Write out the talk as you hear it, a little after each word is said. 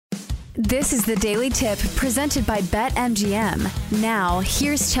This is the Daily Tip presented by BetMGM. Now,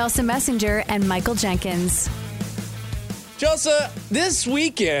 here's Chelsea Messenger and Michael Jenkins. Chelsea, this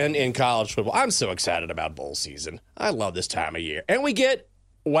weekend in college football, I'm so excited about bowl season. I love this time of year. And we get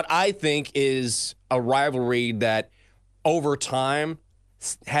what I think is a rivalry that over time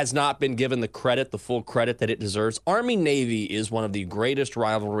has not been given the full credit that it deserves. Army-Navy is one of the greatest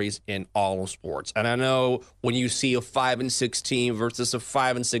rivalries in all of sports. And I know when you see a 5-6 team versus a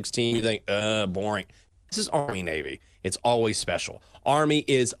 5-6 team, you think, boring. This is Army-Navy. It's always special. Army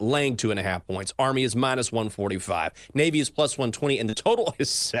is laying 2.5 points. Army is minus 145. Navy is plus 120, and the total is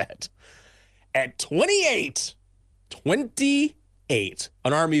set at 28.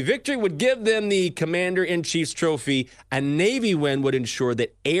 An Army victory would give them the Commander-in-Chief's trophy. A Navy win would ensure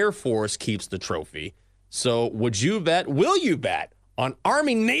that Air Force keeps the trophy. So will you bet on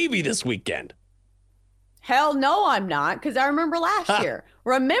Army-Navy this weekend? Hell no, I'm not, because I remember last year.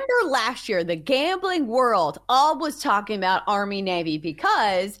 Remember last year, the gambling world all was talking about Army-Navy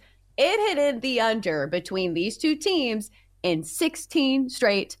because it hit the under between these two teams in 16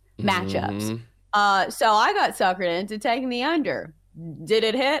 straight matchups. So I got suckered into taking the under. Did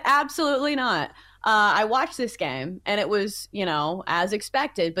it hit? Absolutely not. I watched this game and it was, as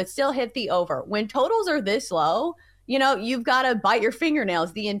expected, but still hit the over. When totals are this low, you've got to bite your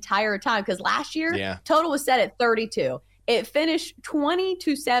fingernails the entire time because last year, total was set at 32. It finished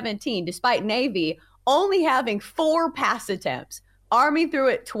 20-17 despite Navy only having 4 pass attempts. Army threw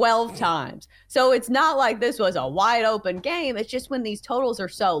it 12 times. So it's not like this was a wide open game. It's just when these totals are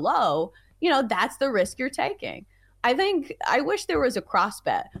so low, that's the risk you're taking. I wish there was a cross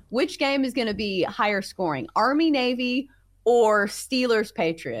bet. Which game is going to be higher scoring, Army-Navy or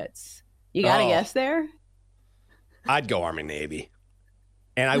Steelers-Patriots? You got to guess there? I'd go Army-Navy.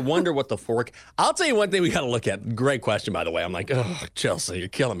 And I wonder what the fork. I'll tell you one thing we got to look at. Great question, by the way. I'm like, oh, Chelsea, you're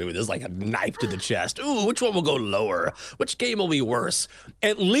killing me with this like a knife to the chest. Ooh, which one will go lower? Which game will be worse?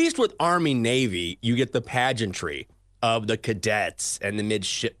 At least with Army-Navy, you get the pageantry of the cadets and the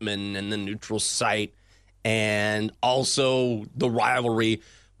midshipmen and the neutral site. And also the rivalry.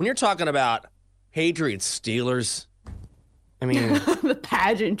 When you're talking about Patriots, Steelers, I mean. The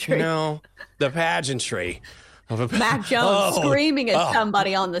pageantry. The pageantry. Mac Jones screaming at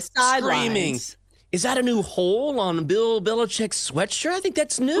somebody on the sidelines. Screaming. Is that a new hole on Bill Belichick's sweatshirt? I think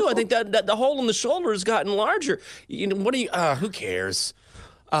that's new. I think that the hole in the shoulder has gotten larger. Who cares?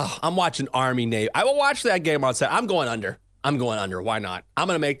 I'm watching Army-Navy. I will watch that game on Saturday. I'm going under. Why not? I'm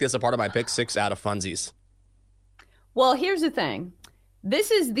going to make this a part of my pick 6 out of funsies. Well, here's the thing. This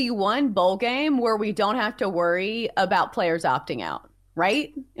is the one bowl game where we don't have to worry about players opting out,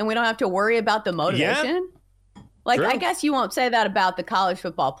 right? And we don't have to worry about the motivation. Yeah, true. I guess you won't say that about the college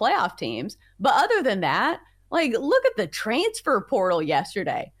football playoff teams. But other than that, look at the transfer portal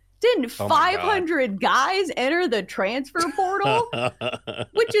yesterday. Didn't 500 guys enter the transfer portal?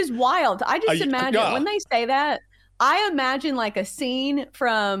 Which is wild. I just imagine when they say that, I imagine a scene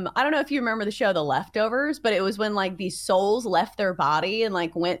from, I don't know if you remember the show The Leftovers, but it was when these souls left their body and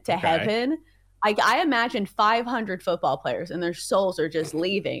went to heaven. I imagine 500 football players and their souls are just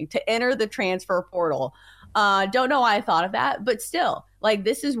leaving to enter the transfer portal. Don't know why I thought of that, but still,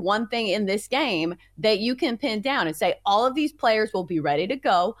 this is one thing in this game that you can pin down and say all of these players will be ready to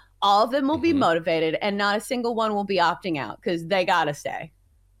go. All of them will be motivated and not a single one will be opting out because they got to stay.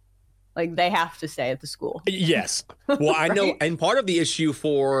 They have to stay at the school. Yes. Well, I know. And part of the issue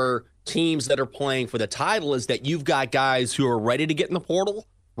for teams that are playing for the title is that you've got guys who are ready to get in the portal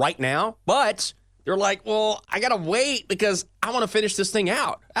right now, but they're like, well, I got to wait because I want to finish this thing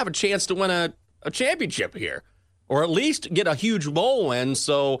out. I have a chance to win a championship here or at least get a huge bowl win.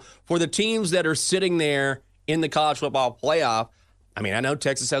 So for the teams that are sitting there in the college football playoff, I mean, I know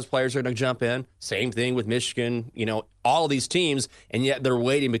Texas has players who are going to jump in. Same thing with Michigan, all of these teams, and yet they're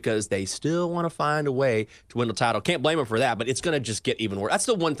waiting because they still want to find a way to win the title. Can't blame them for that, but it's going to just get even worse. That's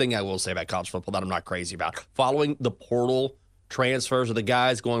the one thing I will say about college football that I'm not crazy about. Following the portal transfers of the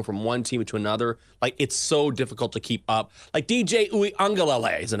guys going from one team to another, it's so difficult to keep up. DJ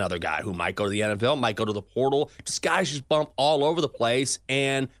Uiagalelei is another guy who might go to the NFL, might go to the portal. Just guys just bump all over the place,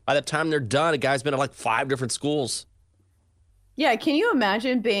 and by the time they're done, a guy's been at 5 different schools. Yeah, can you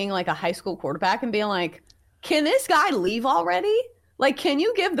imagine being a high school quarterback and being can this guy leave already? Can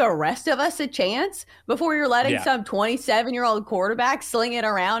you give the rest of us a chance before you're letting some 27-year-old quarterback sling it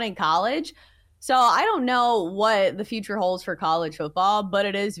around in college? So I don't know what the future holds for college football, but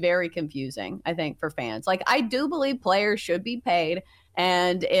it is very confusing, I think, for fans. I do believe players should be paid,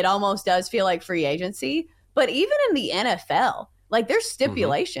 and it almost does feel like free agency. But even in the NFL, there's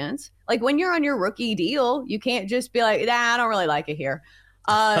stipulations. When you're on your rookie deal, you can't just be I don't really like it here.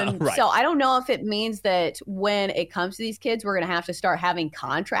 Right. So I don't know if it means that when it comes to these kids, we're going to have to start having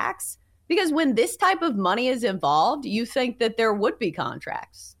contracts, because when this type of money is involved, you think that there would be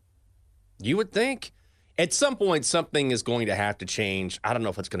contracts. You would think. At some point, something is going to have to change. I don't know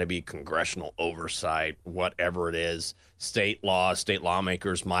if it's going to be congressional oversight, whatever it is. State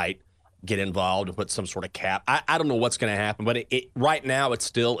lawmakers might get involved and put some sort of cap. I don't know what's going to happen, but right now it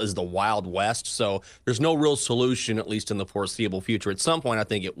still is the Wild West, so there's no real solution, at least in the foreseeable future. At some point, I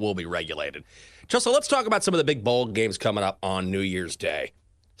think it will be regulated. Chelsea, let's talk about some of the big bowl games coming up on New Year's Day,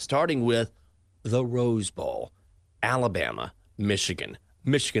 starting with the Rose Bowl. Alabama, Michigan.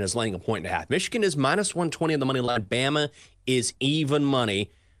 Michigan is laying a 1.5. Michigan is minus 120 on the money line. Bama is even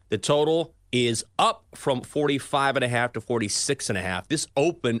money. The total is up from 45.5 to 46.5. This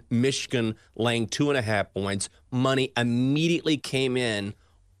opened Michigan laying 2.5 points. Money immediately came in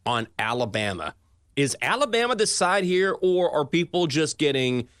on Alabama. Is Alabama the side here, or are people just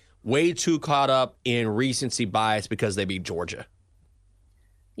getting way too caught up in recency bias because they beat Georgia?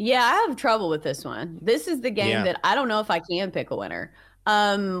 Yeah, I have trouble with this one. This is the game that I don't know if I can pick a winner.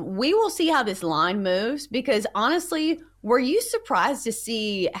 We will see how this line moves, because honestly, were you surprised to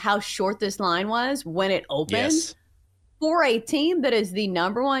see how short this line was when it opened? Yes. For a team that is the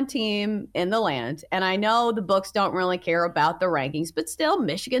number one team in the land, and I know the books don't really care about the rankings, but still,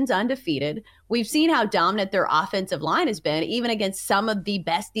 Michigan's undefeated. We've seen how dominant their offensive line has been, even against some of the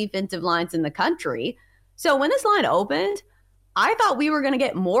best defensive lines in the country. So when this line opened, I thought we were going to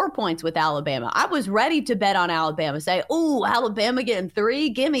get more points with Alabama. I was ready to bet on Alabama, say, "Ooh, Alabama getting 3,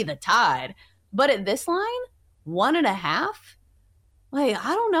 give me the Tide." But at this line, 1.5, like,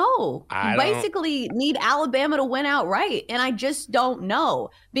 I don't know. You basically need Alabama to win outright, and I just don't know,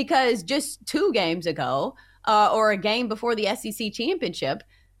 because just 2 games ago, or a game before the SEC championship,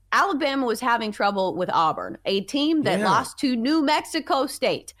 Alabama was having trouble with Auburn, a team that lost to New Mexico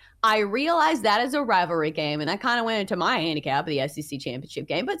State. I realize that is a rivalry game, and that kind of went into my handicap of the SEC championship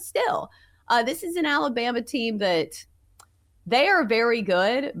game. But still, this is an Alabama team that they are very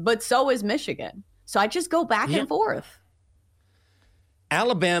good, but so is Michigan. So I just go back and forth.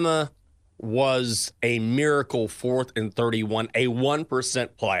 Alabama was a miracle 4th and 31, a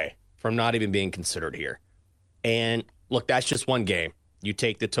 1% play from not even being considered here. And look, that's just one game. You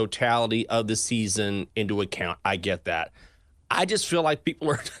take the totality of the season into account. I get that. I just feel like people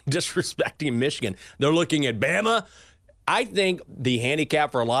are disrespecting Michigan. They're looking at Bama. I think the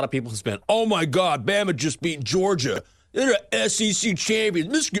handicap for a lot of people has been, oh my God, Bama just beat Georgia. They're an SEC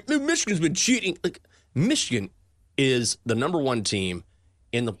champions. Michigan's been cheating. Like, Michigan is the number one team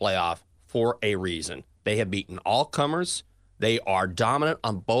in the playoff for a reason. They have beaten all comers. They are dominant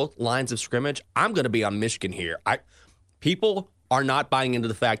on both lines of scrimmage. I'm going to be on Michigan here. People are not buying into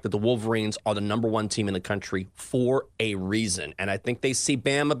the fact that the Wolverines are the number one team in the country for a reason. And I think they see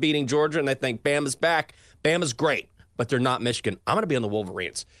Bama beating Georgia, and they think Bama's back. Bama's great, but they're not Michigan. I'm going to be on the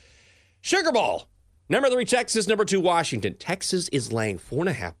Wolverines. Sugar Bowl. Number 3, Texas. Number 2, Washington. Texas is laying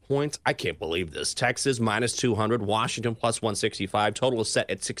 4.5 points. I can't believe this. Texas minus 200. Washington plus 165. Total is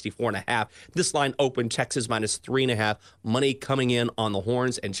set at 64.5. This line opened Texas minus 3.5. Money coming in on the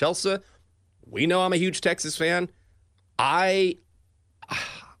Horns. And Chelsea, we know I'm a huge Texas fan. I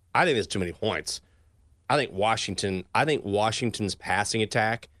think there's too many points. I think Washington's passing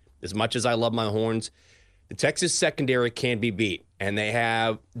attack, as much as I love my Horns, the Texas secondary can be beat. And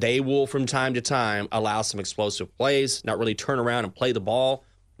they will from time to time allow some explosive plays, not really turn around and play the ball,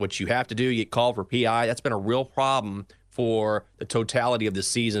 which you have to do. You get called for PI. That's been a real problem for the totality of the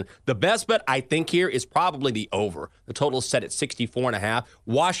season. The best bet, I think, here is probably the over. The total is set at 64.5.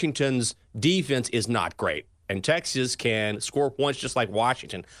 Washington's defense is not great, and Texas can score points just like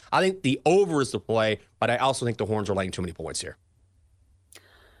Washington. I think the over is the play, but I also think the Horns are laying too many points here.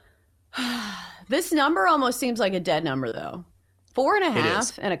 This number almost seems like a dead number, though.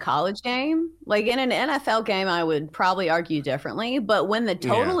 4.5 in a college game. Like in an NFL game, I would probably argue differently. But when the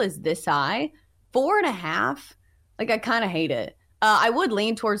total is this high, 4.5, like, I kind of hate it. I would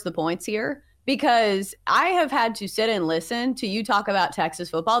lean towards the points here, because I have had to sit and listen to you talk about Texas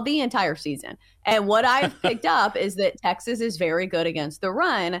football the entire season. And what I've picked up is that Texas is very good against the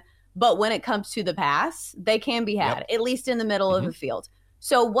run, but when it comes to the pass, they can be had, at least in the middle of the field.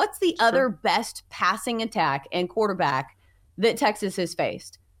 So what's the other best passing attack and quarterback that Texas has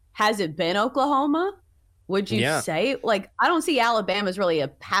faced? Has it been Oklahoma? Would you say? Like, I don't see Alabama's really a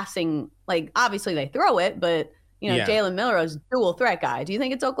passing, like, obviously they throw it, but, you know, Jalen Miller is a dual threat guy. Do you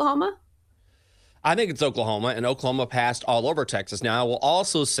think it's Oklahoma? I think it's Oklahoma, and Oklahoma passed all over Texas. Now, I will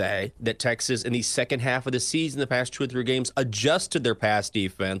also say that Texas, in the second half of the season, the past 2 or 3 games, adjusted their pass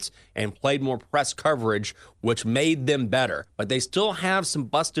defense and played more press coverage, which made them better. But they still have some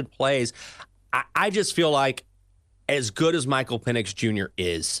busted plays. I just feel like as good as Michael Penix Jr.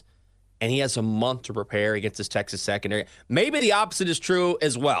 is, and he has a month to prepare against this Texas secondary, maybe the opposite is true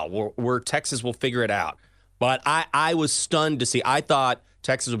as well, where Texas will figure it out. But I was stunned to see. I thought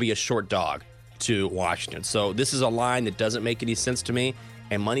Texas would be a short dog to Washington. So this is a line that doesn't make any sense to me,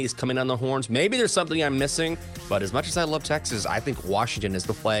 and money is coming on the horns. Maybe there's something I'm missing, but as much as I love Texas, I think Washington is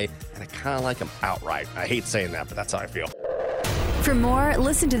the play, and I kind of like them outright. I hate saying that, but that's how I feel. For more,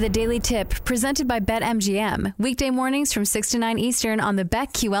 listen to the Daily Tip presented by BetMGM. Weekday mornings from 6 to 9 Eastern on the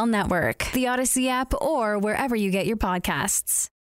BetQL network, the Odyssey app, or wherever you get your podcasts.